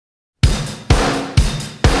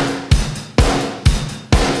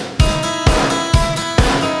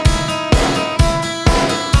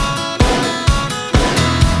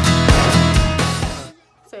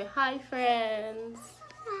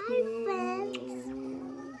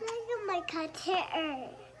cutter.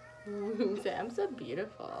 Say, I'm so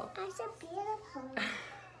beautiful. I'm so beautiful.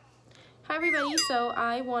 Hi everybody, so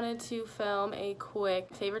I wanted to film a quick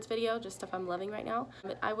favorites video, just stuff I'm loving right now.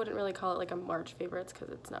 But I wouldn't really call it like a March favorites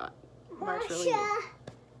because it's not March related.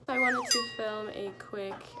 So I wanted to film a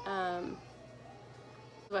quick,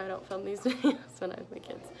 but I don't film these videos when I have my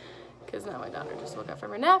kids because now my daughter just woke up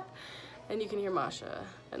from her nap and you can hear Masha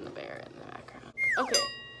and the bear in the background. Okay,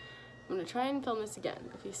 I'm gonna try and film this again.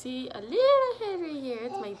 If you see a little head right here,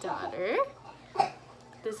 it's my daughter.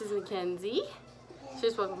 This is Mackenzie. She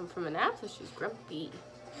just woke up from a nap, so she's grumpy.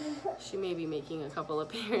 She may be making a couple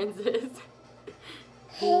appearances.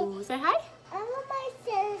 Ooh, say hi. I want my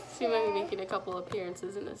sister. She might be making a couple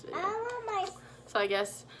appearances in this video. I want my. So I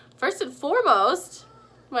guess, first and foremost,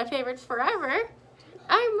 my favorites forever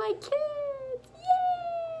are my kids.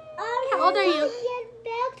 Yay! How old are you?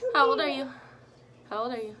 How old are you? How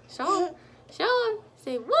old are you? Show them. Show them.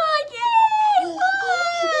 Say, what? Yay!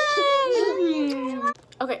 One!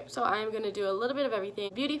 Okay, so I'm gonna do a little bit of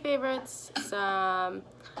everything. Beauty favorites, some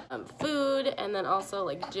food, and then also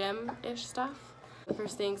like gym-ish stuff. The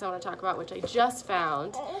first things I want to talk about, which I just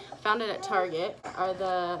found it at Target, are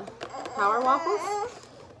the Power Waffles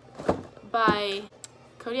by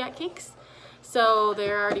Kodiak Cakes. So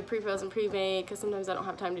they're already pre-frozen, pre-made, because sometimes I don't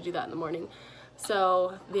have time to do that in the morning.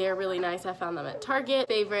 So they're really nice. I found them at Target.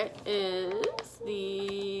 Favorite is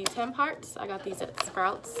the temp hearts. I got these at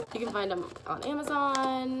Sprouts. You can find them on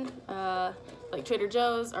Amazon, like Trader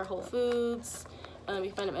Joe's or Whole Foods. You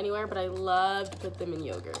can find them anywhere, but I love to put them in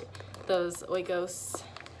yogurt. Those Oikos,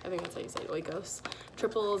 I think that's how you say it, Oikos,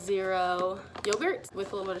 000 yogurt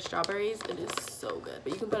with a little bit of strawberries. It is so good.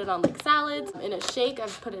 But you can put it on like salads, in a shake.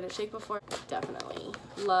 I've put it in a shake before. Definitely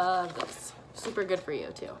love this. Super good for you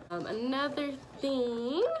too. Another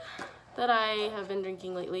thing that I have been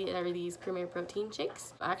drinking lately are these Premier Protein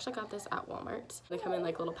shakes. I actually got this at Walmart. They come in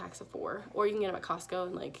like little packs of 4, or you can get them at Costco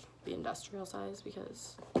in like the industrial size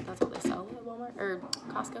because that's what they sell at Walmart or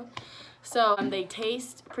Costco. So they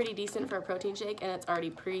taste pretty decent for a protein shake, and it's already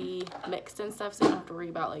pre-mixed and stuff, so you don't have to worry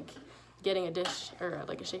about like getting a dish or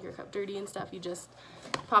like a shaker cup dirty and stuff. You just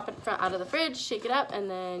pop it out of the fridge, shake it up, and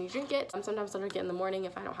then you drink it. Sometimes I'll drink it in the morning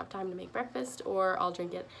if I don't have time to make breakfast, or I'll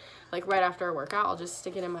drink it like right after a workout. I'll just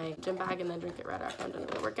stick it in my gym bag and then drink it right after I'm done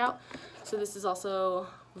with the workout. So this is also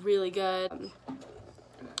really good,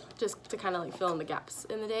 just to kind of like fill in the gaps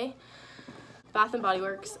in the day. Bath & Body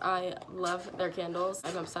Works, I love their candles.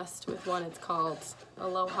 I'm obsessed with one. It's called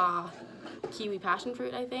Aloha Kiwi Passion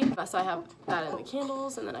Fruit, I think. So I have that in the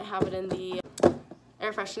candles, and then I have it in the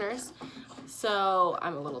air fresheners. So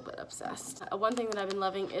I'm a little bit obsessed. One thing that I've been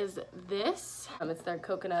loving is this. It's their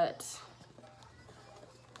coconut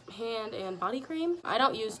hand and body cream. I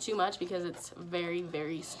don't use too much because it's very,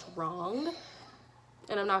 very strong.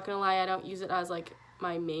 And I'm not gonna lie, I don't use it as like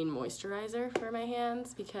my main moisturizer for my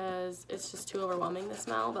hands because it's just too overwhelming, the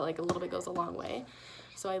smell, but like a little bit goes a long way.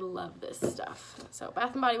 So I love this stuff. So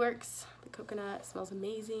Bath & Body Works, the coconut smells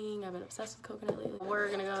amazing. I've been obsessed with coconut lately. We're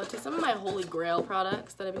gonna go to some of my holy grail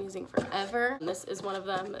products that I've been using forever. And this is one of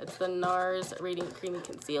them. It's the NARS Radiant Creamy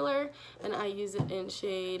Concealer, and I use it in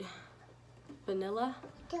shade Vanilla.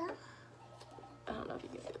 I don't know if you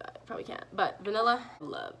can do that, probably can't, but vanilla.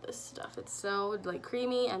 Love this stuff. It's so like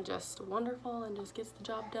creamy and just wonderful and just gets the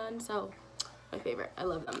job done. So my favorite, I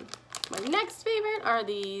love them. My next favorite are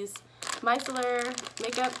these micellar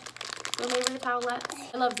makeup Remover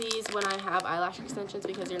towelettes. I love these when I have eyelash extensions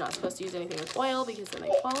because you're not supposed to use anything with oil because then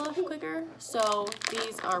they fall off quicker. So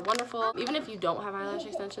these are wonderful. Even if you don't have eyelash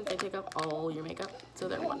extensions, they take up all your makeup, so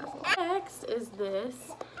they're wonderful. Next is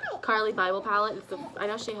this Carly Bible palette. I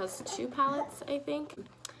know she has 2 palettes, I think,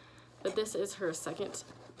 but this is her second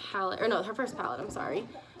palette, or no, her first palette, I'm sorry.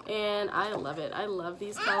 And I love it. I love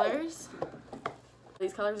these colors.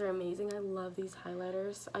 These colors are amazing. I love these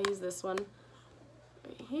highlighters. I use this one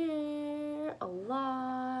right here a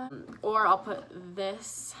lot, or I'll put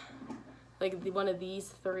this, like one of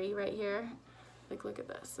these 3 right here. Like, look at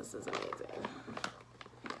this. This is amazing.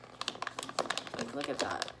 Like, look at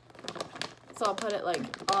that. So I'll put it like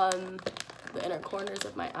on the inner corners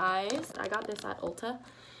of my eyes. I got this at Ulta.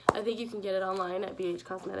 I think you can get it online at BH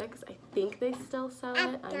Cosmetics. I think they still sell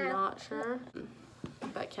it. I'm not sure.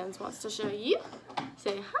 But Ken's wants to show you.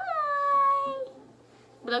 Say hi.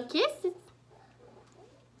 Blow kisses.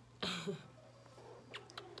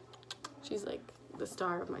 She's like the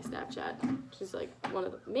star of my Snapchat. She's like one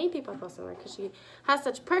of the main people I post on there because she has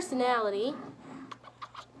such personality.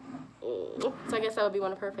 So I guess that would be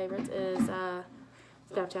one of her favorites is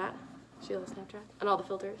Snapchat. She loves Snapchat and all the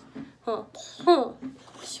filters. Huh.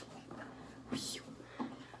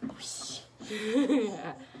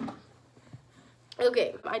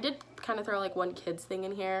 Okay, I did kind of throw like one kids thing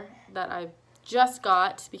in here that I just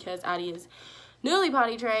got because Addie is newly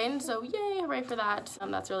potty trained, so yay, hooray for that.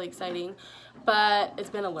 That's really exciting, but it's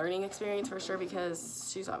been a learning experience for sure because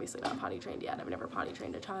she's obviously not potty trained yet. I've never potty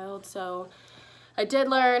trained a child, so I did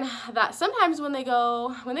learn that sometimes when they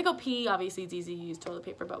go pee, obviously it's easy to use toilet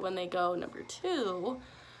paper, but when they go number 2,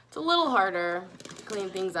 it's a little harder to clean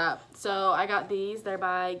things up. So I got these. They're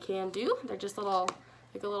by Can Do. They're just like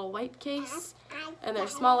a little white case, and they're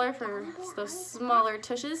smaller for those smaller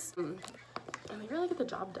tushes. And they really get the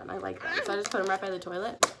job done. I like them. So I just put them right by the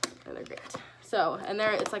toilet, and they're great. So, and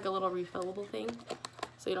it's like a little refillable thing,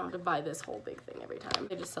 so you don't have to buy this whole big thing every time.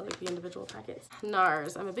 They just sell like the individual packets.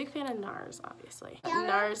 NARS. I'm a big fan of NARS, obviously.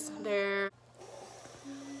 NARS, they're,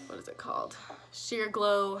 what is it called? Sheer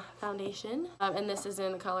Glow Foundation. And this is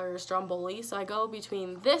in the color Stromboli. So I go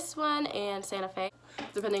between this one and Santa Fe.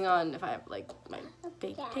 Depending on if I have like my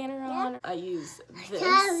fake tanner on, I use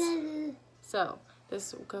this. So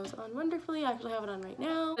this goes on wonderfully. I actually have it on right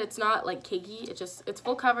now. It's not like cakey. It's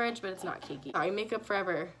full coverage, but it's not cakey. Sorry, Makeup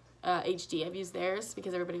Forever HD. I've used theirs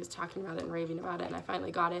because everybody was talking about it and raving about it, and I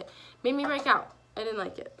finally got it. Made me break out. I didn't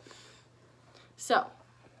like it. So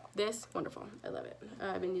this, wonderful. I love it.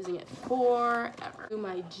 I've been using it forever.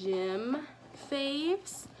 My gym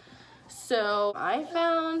faves. So I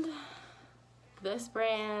found this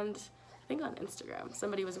brand, I think on Instagram.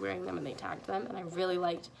 Somebody was wearing them and they tagged them, and I really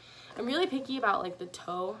liked. I'm really picky about like the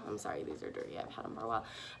toe. I'm sorry, these are dirty. I've had them for a while,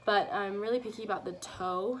 but I'm really picky about the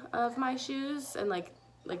toe of my shoes and like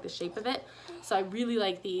the shape of it. So I really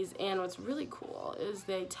like these, and what's really cool is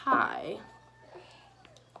they tie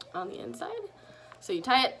on the inside. So you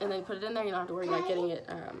tie it and then put it in there. You don't have to worry about getting it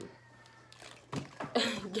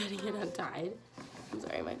untied. I'm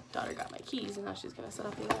sorry, my daughter got my keys and now she's gonna set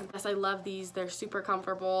up the alarm. Yes, I love these. They're super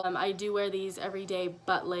comfortable. I do wear these every day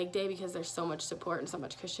but leg day because there's so much support and so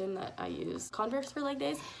much cushion that I use Converse for leg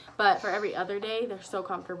days. But for every other day, they're so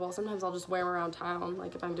comfortable. Sometimes I'll just wear them around town,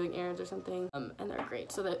 like if I'm doing errands or something, and they're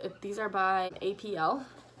great. So these are by APL.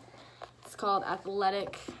 It's called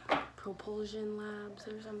Athletic Propulsion Labs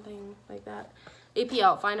or something like that.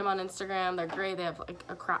 APL, find them on Instagram. They're great. They have like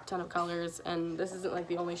a crap ton of colors, and this isn't like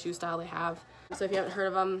the only shoe style they have. So if you haven't heard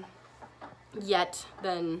of them yet,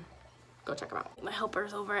 then go check them out. My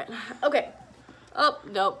helper's over it. Okay. Oh,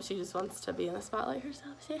 nope. She just wants to be in the spotlight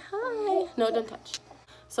herself. Say hi. No, don't touch.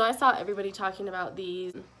 So I saw everybody talking about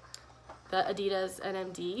these, the Adidas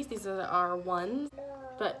NMDs. These are the R1s,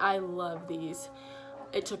 but I love these.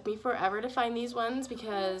 It took me forever to find these ones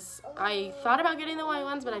because I thought about getting the white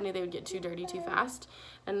ones, but I knew they would get too dirty too fast.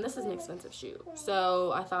 And this is an expensive shoe.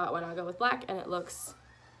 So I thought, why not go with black? And it looks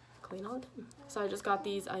clean all the time. So I just got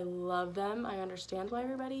these. I love them. I understand why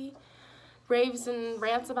everybody raves and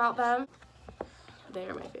rants about them. They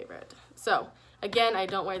are my favorite. So again, I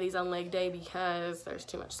don't wear these on leg day because there's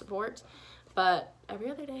too much support. But every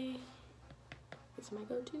other day is my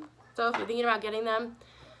go-to. So if you're thinking about getting them,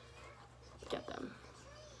 get them.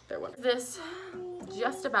 They're wonderful. This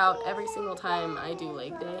just about every single time I do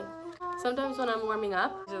leg day. Sometimes when I'm warming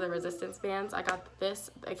up, these are the resistance bands. I got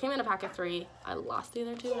this. It came in a pack of 3. I lost the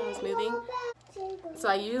other 2 when I was moving. So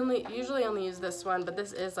I usually only use this one, but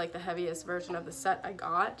this is like the heaviest version of the set I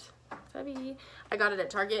got. It's heavy. I got it at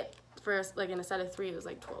Target for like in a set of 3. It was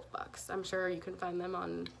like 12 bucks. I'm sure you can find them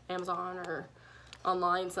on Amazon or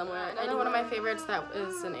online somewhere. Another one of my favorites that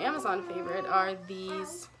is an Amazon favorite are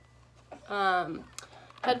these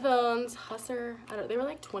headphones, Husser. They were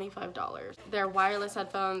like $25. They're wireless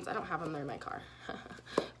headphones. I don't have them, they're in my car.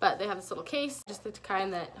 But they have this little case, just the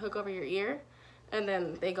kind that hook over your ear, and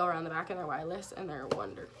then they go around the back and they're wireless, and they're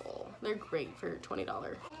wonderful. They're great for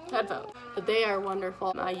 $20 headphones, but they are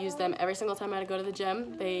wonderful. I use them every single time I go to the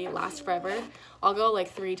gym. They last forever. I'll go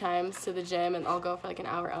like 3 times to the gym, and I'll go for like an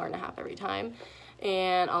hour, hour and a half every time,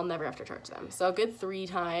 and I'll never have to charge them. So a good 3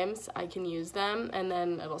 times I can use them, and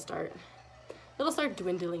then it'll start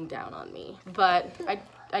dwindling down on me. But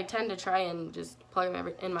I tend to try and just plug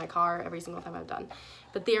them in my car every single time I've done.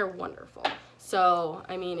 But they are wonderful. So,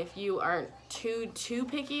 I mean, if you aren't too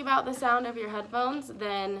picky about the sound of your headphones,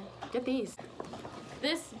 then get these.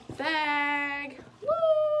 This bag,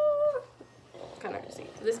 woo! Kind of hard to see.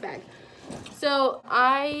 This bag. So,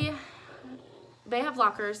 they have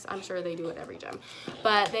lockers. I'm sure they do at every gym,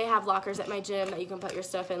 but they have lockers at my gym that you can put your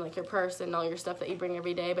stuff in, like your purse and all your stuff that you bring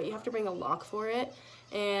every day, but you have to bring a lock for it,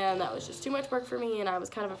 and that was just too much work for me, and I was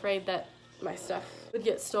kind of afraid that my stuff would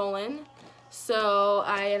get stolen. So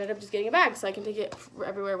I ended up just getting a bag so I can take it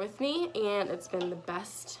everywhere with me, and it's been the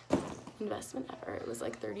best investment ever. It was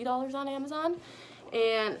like $30 on Amazon,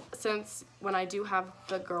 And since when I do have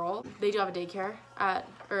the girl, they do have a daycare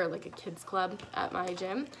or like a kids club at my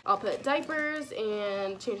gym, I'll put diapers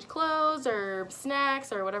and change clothes or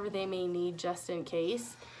snacks or whatever they may need just in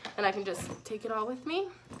case. And I can just take it all with me.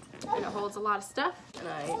 And it holds a lot of stuff and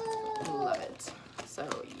I love it. So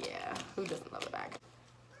yeah, who doesn't love a bag?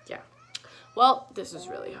 Yeah. Well, this is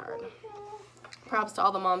really hard. Props to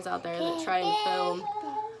all the moms out there that try and film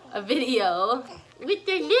a video with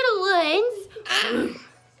their little ones.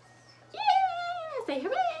 Yeah, say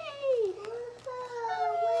hooray!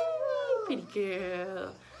 Pretty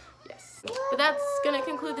girl. Yes. But that's gonna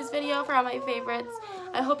conclude this video for all my favorites.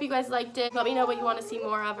 I hope you guys liked it. Let me know what you want to see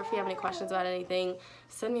more of, or if you have any questions about anything,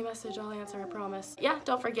 send me a message, I'll answer, I promise. Yeah,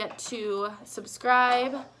 don't forget to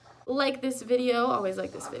subscribe, like this video, always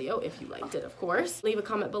like this video if you liked it, of course. Leave a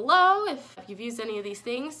comment below if you've used any of these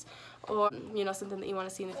things, or you know, something that you want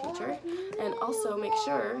to see in the future. And also make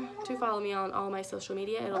sure to follow me on all my social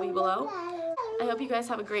media, it'll be below. I hope you guys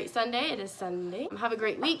have a great Sunday. It is Sunday. Have a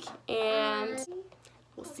great week, and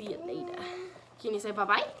we'll see you later. Can you say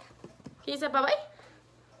bye-bye? Can you say bye-bye?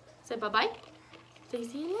 Say bye-bye. Say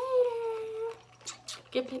see you later.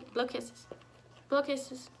 Give blow kisses. Blow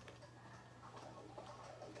kisses.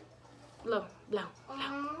 Blow, blow,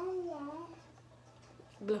 blow.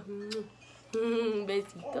 Blow.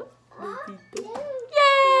 Besito. Besito.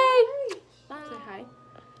 Yay! Bye. Say hi.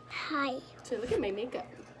 Hi. So look at my makeup.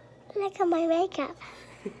 Look at my makeup.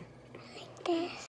 Like this.